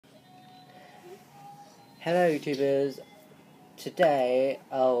Hello YouTubers, today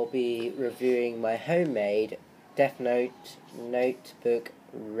I'll be reviewing my homemade Death Note notebook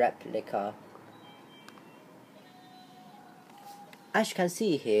replica. As you can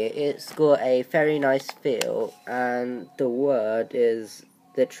see here, it's got a very nice feel and the word is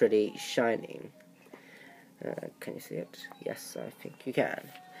literally shining. Can you see it? Yes, I think you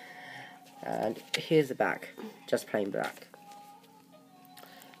can. And here's the back, just plain black.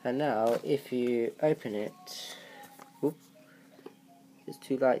 And now, if you open it, whoop, it's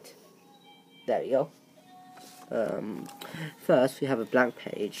too light. There we go. First, we have a blank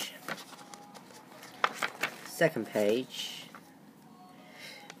page. Second page,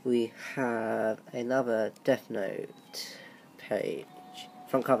 we have another Death Note page,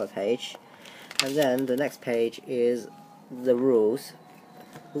 front cover page, and then the next page is the rules,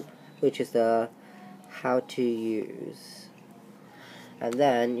 which is the how to use. And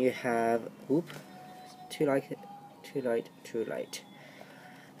then you have, too light.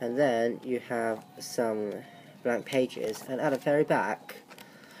 And then you have some blank pages, and at the very back,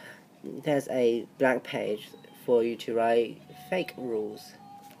 there's a blank page for you to write fake rules.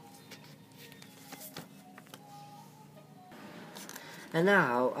 And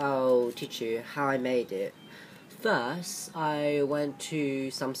now I'll teach you how I made it. First, I went to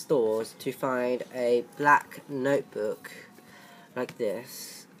some stores to find a black notebook like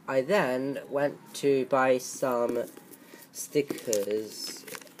this. I then went to buy some stickers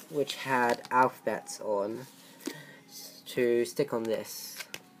which had alphabets on to stick on this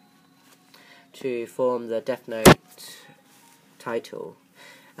to form the Death Note title.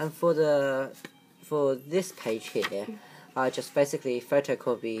 And for this page here, I just basically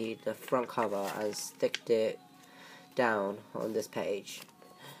photocopied the front cover and sticked it down on this page.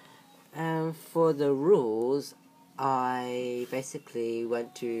 And for the rules, I basically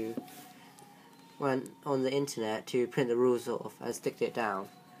went on the internet to print the rules off and stick it down.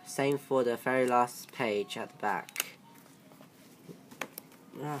 Same for the very last page at the back.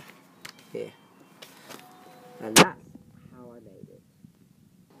 Here. And that's how I made it.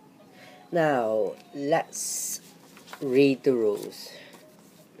 Now, let's read the rules.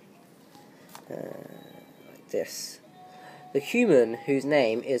 Like this. The human whose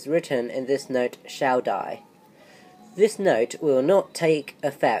name is written in this note shall die. This note will not take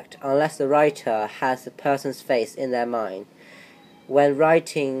effect unless the writer has the person's face in their mind when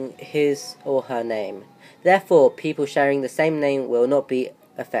writing his or her name. Therefore, people sharing the same name will not be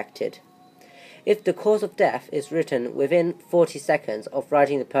affected. If the cause of death is written within 40 seconds of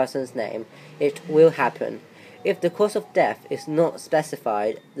writing the person's name, it will happen. If the cause of death is not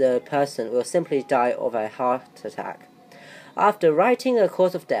specified, the person will simply die of a heart attack. After writing the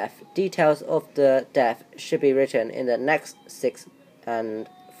cause of death, details of the death should be written in the next 6 and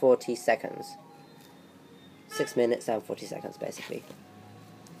 40 seconds. 6 minutes and 40 seconds, basically.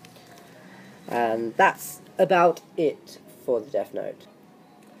 And that's about it for the Death Note.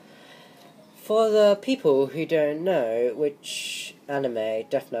 For the people who don't know which anime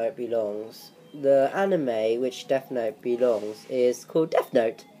Death Note belongs, the anime which Death Note belongs is called Death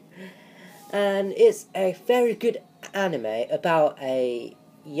Note. And it's a very good anime about a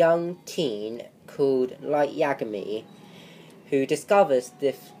young teen called Light Yagami who discovers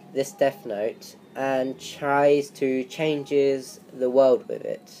this Death Note and tries to change the world with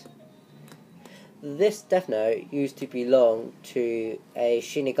it. This Death Note used to belong to a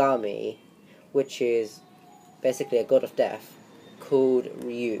Shinigami, which is basically a god of death, called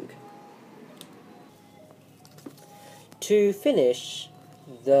Ryug. To finish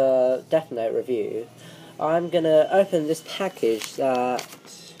the Death Note review, I'm gonna open this package that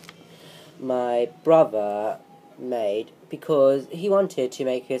my brother made because he wanted to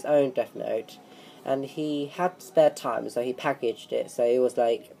make his own Death Note and he had spare time, so he packaged it so it was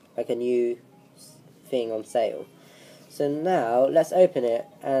like a new thing on sale. So now let's open it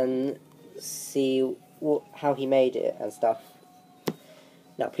and see how he made it and stuff.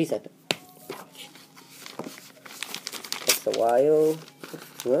 Now please open. Takes a while.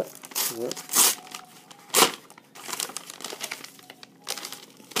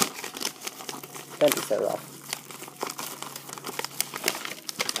 Don't be so rough.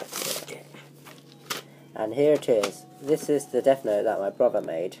 And here it is. This is the Death Note that my brother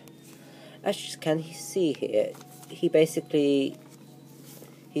made. As you can see here, he's basically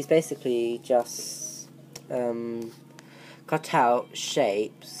just cut out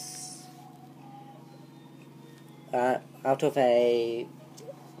shapes out of a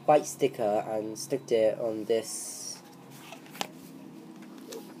white sticker and sticked it on this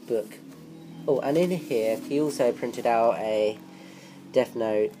book. Oh, and in here he also printed out a Death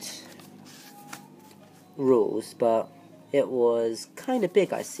Note rules, but it was kind of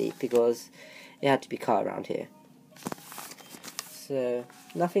big, I see, because it had to be cut around here. So,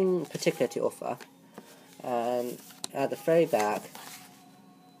 nothing particular to offer. And at the very back,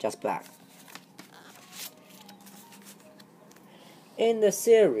 just black. In the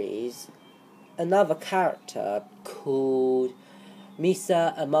series, another character called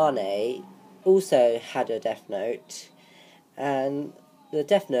Misa Amane also had a Death Note, and the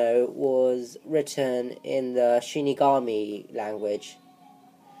Death Note was written in the Shinigami language.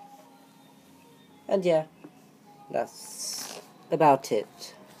 And yeah, that's about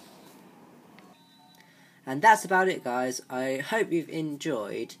it. And that's about it, guys. I hope you've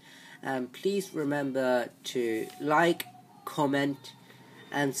enjoyed, and please remember to like, comment,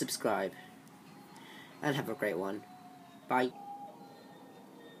 and subscribe. And have a great one. Bye.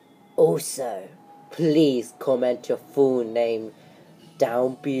 Also, please comment your full name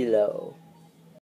down below.